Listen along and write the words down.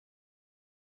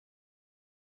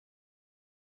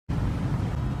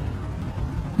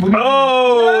Oh!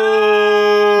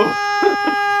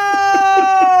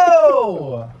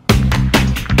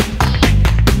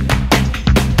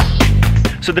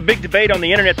 So the big debate on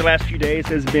the internet the last few days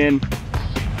has been,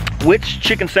 which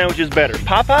chicken sandwich is better,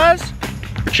 Popeyes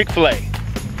or Chick-fil-A?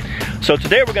 So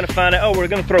today we're gonna find out, we're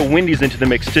gonna throw Wendy's into the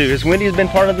mix too. Has Wendy's been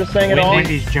part of this thing at all?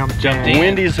 Wendy's jumped in.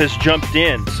 Wendy's has jumped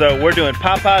in. So we're doing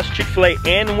Popeyes, Chick-fil-A,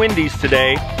 and Wendy's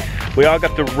today. We all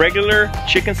got the regular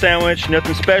chicken sandwich,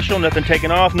 nothing special, nothing taken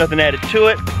off, nothing added to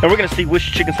it. And we're gonna see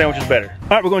which chicken sandwich is better. All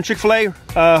right, we're going Chick-fil-A.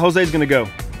 Jose's gonna go.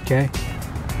 Okay.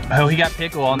 Oh, he got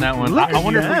pickle on that one. Look I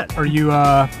wonder at if we, are you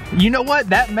you know what?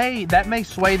 That may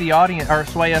sway the audience or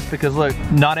sway us, because look,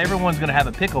 not everyone's gonna have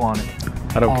a pickle on it.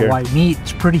 I don't care. White meat,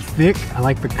 it's pretty thick. I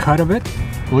like the cut of it.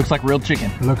 It looks like real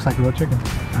chicken. It looks like real chicken. All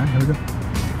right, here we go.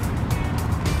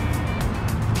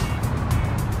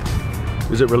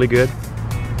 Is it really good?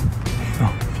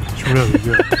 Oh, it's really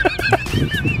good.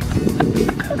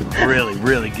 Really,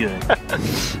 really good.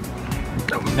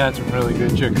 That's really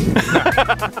good chicken.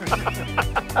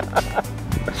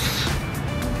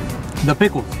 The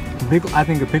pickles. I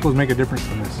think the pickles make a difference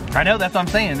in this. I know, that's what I'm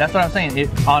saying. That's what I'm saying.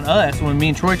 On us, when me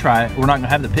and Troy try it, we're not gonna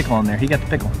have the pickle on there. He got the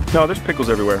pickle. No, there's pickles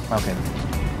everywhere. Okay.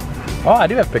 Oh, I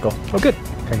do have pickle. Oh, good.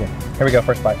 Okay, good. Here we go,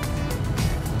 first bite.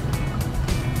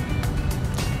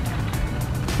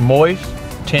 Moist,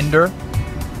 tender.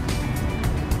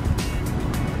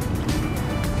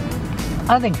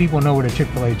 I think people know what a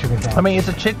Chick-fil-A chicken sandwich is. I mean, it's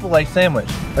a Chick-fil-A sandwich.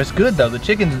 It's good though. The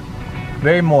chicken's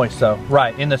very moist though.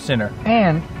 Right, in the center.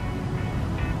 And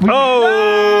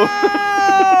oh!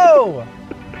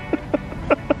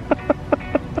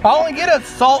 I only get a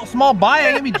small bite. I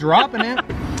ain't gonna be dropping it.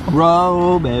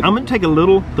 Roll, baby. I'm gonna take the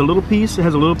little piece. It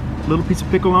has a little piece of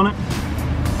pickle on it.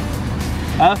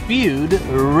 A feud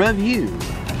review.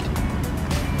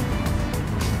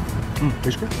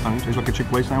 Tastes good. Tastes like a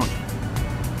Chick-fil-A sandwich.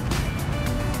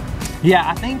 Yeah,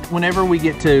 I think whenever we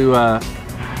get to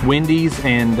Wendy's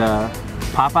and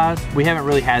Popeyes, we haven't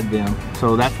really had them.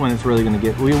 So that's when it's really gonna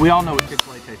get, we all know what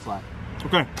Chick-fil-A tastes like.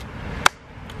 Okay.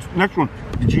 Next one.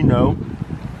 Did you know,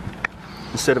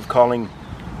 instead of calling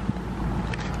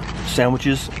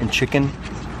sandwiches and chicken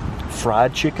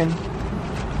fried chicken,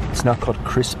 it's now called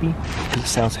crispy because it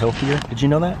sounds healthier? Did you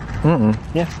know that?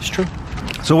 Yeah, it's true.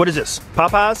 So what is this?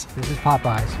 Popeyes? This is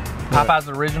Popeyes. Popeyes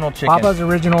original chicken. Popeyes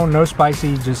original, no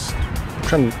spicy, just...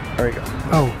 There you go.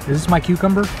 Oh, is this my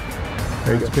cucumber?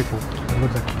 There you That's go. pickle. It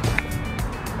looks like cucumber.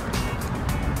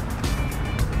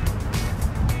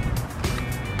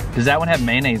 Does that one have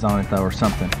mayonnaise on it though, or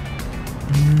something?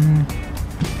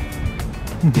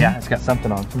 Yeah, it's got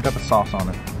something on, some type of sauce on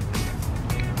it.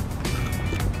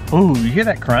 Ooh, you hear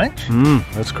that crunch?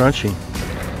 That's crunchy.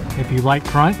 If you like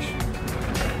crunch.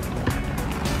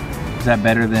 Is that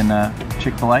better than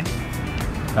Chick-fil-A?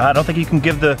 I don't think you can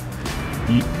give the,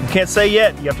 you can't say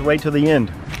yet. You have to wait till the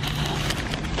end.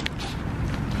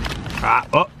 God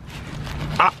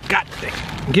dang.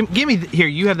 Give me, here,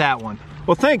 you have that one.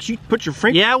 Well, thanks. You put your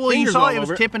fingers. Yeah, well, you saw it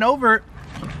was tipping over.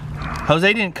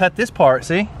 Jose didn't cut this part,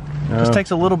 see? No. Just takes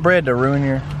a little bread to ruin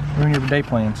your day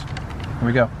plans. Here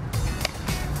we go.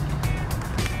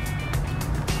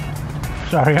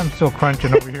 Sorry, I'm still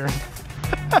crunching over here.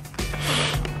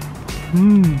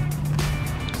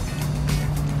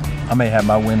 I may have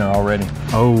my winner already.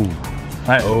 Oh.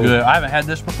 That is good. I haven't had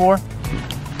this before.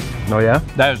 Oh yeah?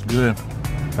 That is good.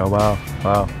 Oh wow.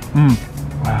 Wow.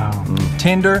 Wow.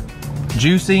 Tender,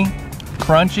 juicy,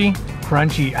 crunchy.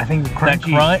 Crunchy. I think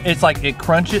crunchy. It's like it's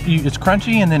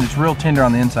crunchy and then it's real tender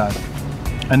on the inside.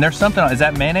 And there's something, is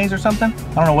that mayonnaise or something?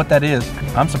 I don't know what that is.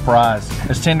 I'm surprised.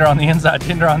 It's tender on the inside,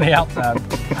 tender on the outside.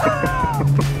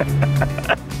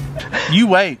 You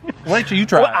wait. Wait till you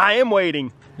try. Well, I am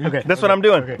waiting. Okay. That's what I'm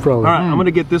doing. Okay. All right, I'm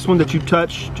gonna get this one that you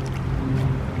touched.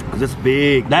 Cause it's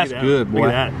big. That's good, boy.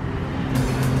 Look at that.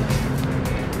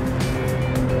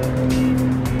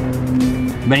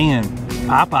 Man,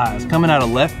 Popeyes coming out of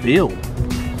left field.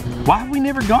 Why have we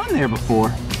never gone there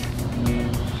before?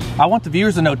 I want the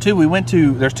viewers to know too,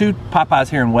 there's two Popeyes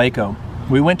here in Waco.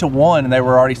 We went to one and they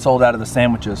were already sold out of the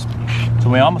sandwiches. So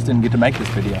we almost didn't get to make this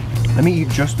video. Let me eat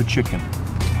just the chicken.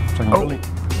 So I can really...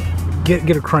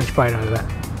 Get a crunch bite out of that.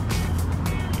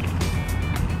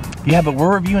 Yeah, but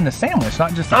we're reviewing the sandwich,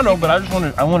 not just the I know, chicken.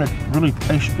 but I want to really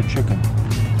taste the chicken.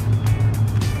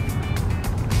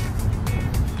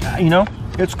 You know,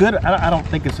 it's good. I don't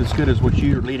think it's as good as what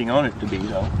you're leading on it to be,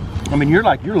 though. I mean, you're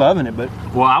loving it, but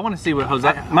well, I want to see what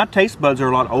Jose. My taste buds are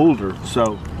a lot older,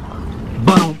 so.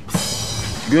 Boom.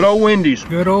 Good old Wendy's.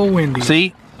 Good old Wendy's.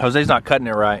 See, Jose's not cutting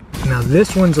it right. Now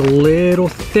this one's a little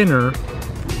thinner,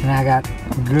 and I got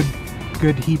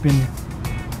good heaping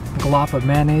glop of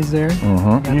mayonnaise there.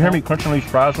 Can you hear me crunching these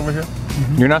fries over here?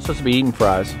 You're not supposed to be eating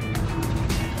fries.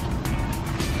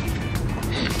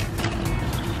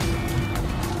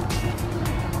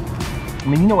 I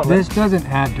mean, you know what? This doesn't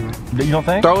add to it. You don't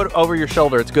think? Throw it over your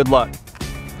shoulder. It's good luck.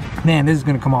 Man, this is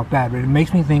gonna come off bad, but it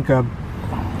makes me think of,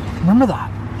 remember the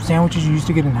sandwiches you used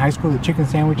to get in high school, the chicken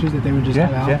sandwiches that they would just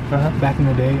have out back in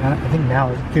the day? I think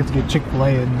now kids get Chick-fil-A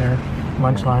in their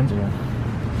lunch lines.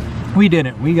 We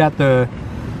didn't. We got the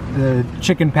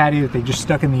chicken patty that they just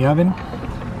stuck in the oven.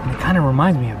 And it kind of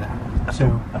reminds me of that.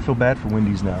 I feel bad for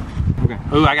Wendy's now. Okay.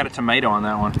 Ooh, I got a tomato on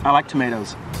that one. I like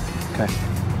tomatoes. Okay.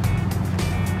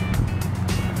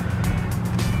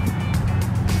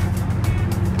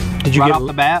 Did you right get off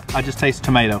the bat? I just taste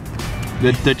tomato.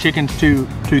 The chicken's too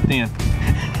thin.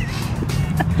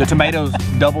 The tomatoes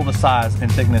double the size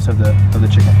and thickness of the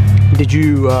chicken. Did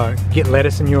you get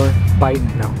lettuce in your bite?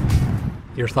 No.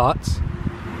 Your thoughts?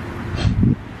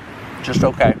 Just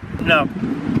okay. No.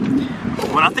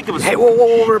 When I think of a Hey,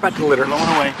 whoa, we're about to litter. blowing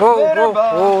away.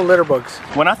 Whoa, litter bugs.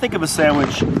 When I think of a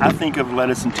sandwich, I think of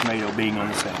lettuce and tomato being on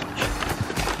the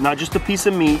sandwich. Not just a piece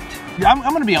of meat. I'm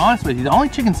gonna be honest with you. The only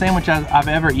chicken sandwich I've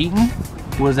ever eaten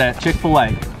was at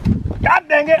Chick-fil-A. God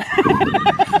dang it!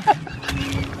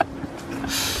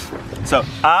 So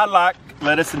I like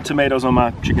lettuce and tomatoes on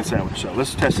my chicken sandwich. So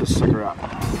let's test this sucker out.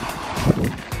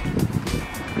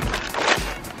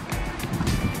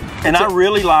 And I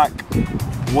really like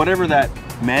whatever that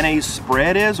mayonnaise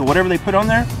spread is, or whatever they put on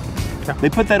there. They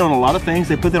put that on a lot of things.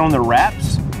 They put that on their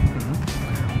wraps.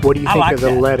 What do you think of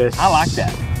the lettuce? I like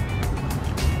that.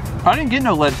 I didn't get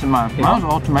no lettuce in mine. Mine was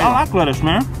all tomato. I like lettuce,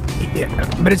 man. Yeah,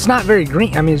 but it's not very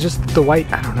green. I mean, it's just the white.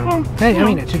 I don't know. Hey, I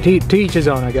mean, to each his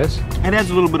own, I guess. It adds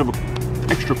a little bit of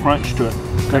an extra crunch to it,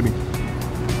 maybe.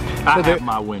 I have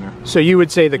my winner. So you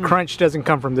would say the crunch doesn't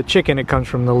come from the chicken; it comes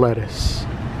from the lettuce.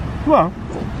 Well,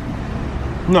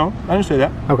 no, I didn't say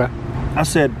that. Okay. I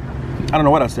said, I don't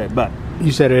know what I said, but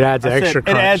You said it adds an extra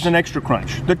crunch. It adds an extra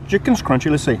crunch. The chicken's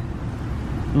crunchy. Let's see.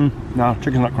 No,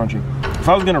 chicken's not crunchy. If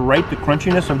I was going to rate the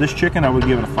crunchiness of this chicken, I would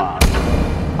give it a 5.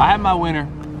 I have my winner.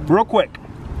 Real quick,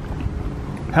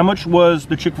 how much was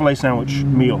the Chick-fil-A sandwich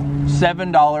meal?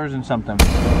 $7 and something.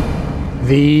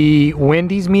 The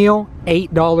Wendy's meal,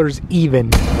 $8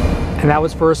 even, and that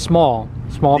was for a small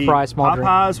fry, small drink.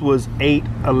 Popeyes was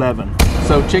 $8.11.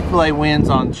 So Chick-fil-A wins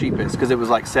on cheapest because it was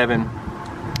like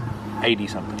 $7.80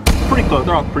 something. Pretty close.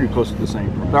 They're all pretty close to the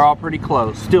same price. They're all pretty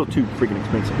close. Still too freaking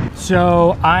expensive.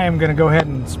 So I am gonna go ahead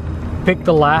and pick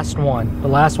the last one. The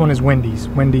last one is Wendy's.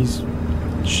 Wendy's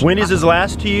is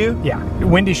last to you? Yeah,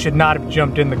 Wendy's should not have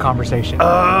jumped in the conversation.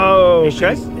 Oh,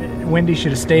 okay. Wendy's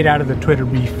should have stayed out of the Twitter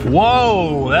beef.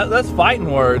 Whoa, that's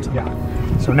fighting words. Yeah.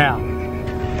 So now,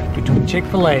 between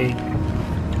Chick-fil-A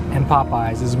and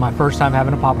Popeyes, this is my first time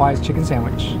having a Popeyes chicken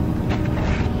sandwich.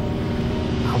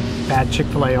 I've had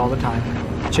Chick-fil-A all the time.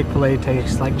 Chick-fil-A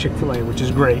tastes like Chick-fil-A, which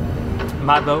is great.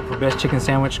 My vote for best chicken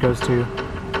sandwich goes to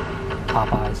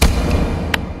Popeyes.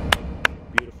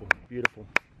 Beautiful, beautiful.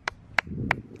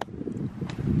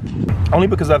 Only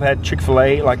because I've had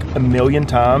Chick-fil-A like a million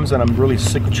times and I'm really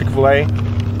sick of Chick-fil-A,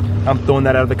 I'm throwing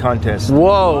that out of the contest.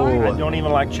 Whoa. I don't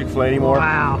even like Chick-fil-A anymore.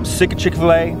 Wow. I'm sick of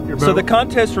Chick-fil-A. So the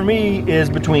contest for me is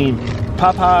between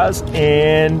Popeyes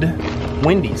and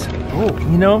Wendy's. Oh.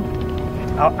 You know,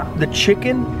 the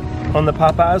chicken on the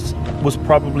Popeyes was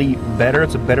probably better.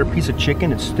 It's a better piece of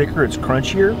chicken. It's thicker, it's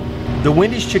crunchier. The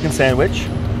Wendy's chicken sandwich,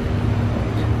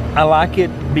 I like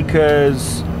it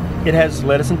because it has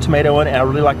lettuce and tomato in it, and I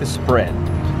really like the spread.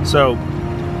 So,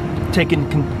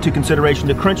 taking into consideration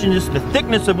the crunchiness, the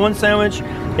thickness of one sandwich,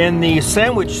 and the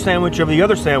sandwich of the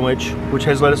other sandwich, which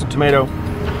has lettuce and tomato,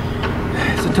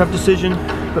 it's a tough decision,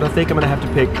 but I think I'm gonna have to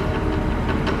pick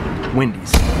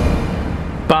Wendy's.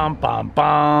 Bum, bum,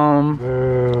 bum.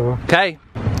 Okay,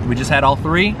 we just had all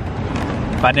three.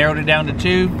 If I narrowed it down to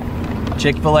 2,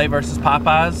 Chick-fil-A versus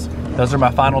Popeyes, those are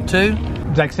my final 2.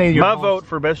 Like say My vote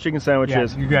for best chicken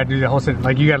sandwiches. Yeah, you gotta do the whole sentence.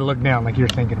 Like you gotta look down like you're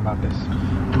thinking about this.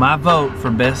 My vote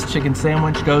for best chicken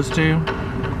sandwich goes to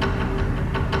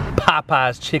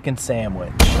Popeyes chicken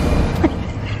sandwich.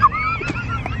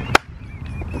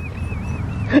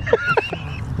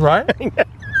 Right?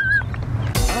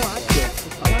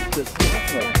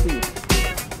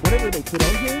 Whatever they put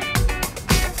on here,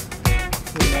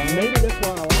 maybe that's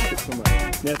why I like it so much.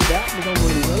 Now if that was on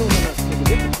one of these other ones, I'm not making a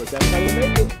difference, but that's how you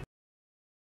make it.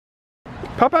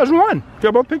 Popeyes won.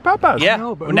 Y'all both picked Popeyes. Yeah,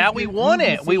 No, but now we won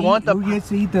it. We want the... Who gets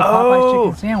to eat the Popeyes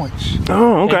chicken sandwich?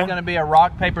 Oh, It's okay. gonna be a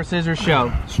rock, paper, scissors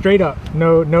show. Straight up.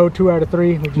 No 2 out of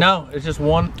 3. No, it's just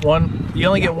one. You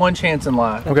only get one chance in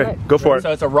life. Okay, right. go for it.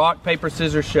 So it's a rock, paper,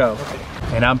 scissors show.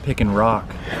 And I'm picking rock.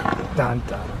 Dun,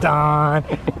 dun, dun.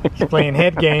 He's playing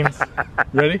head games.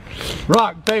 Ready?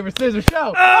 Rock, paper, scissors,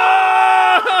 show.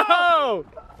 Oh!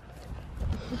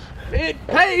 It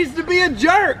pays to be a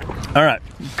jerk. All right,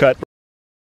 cut.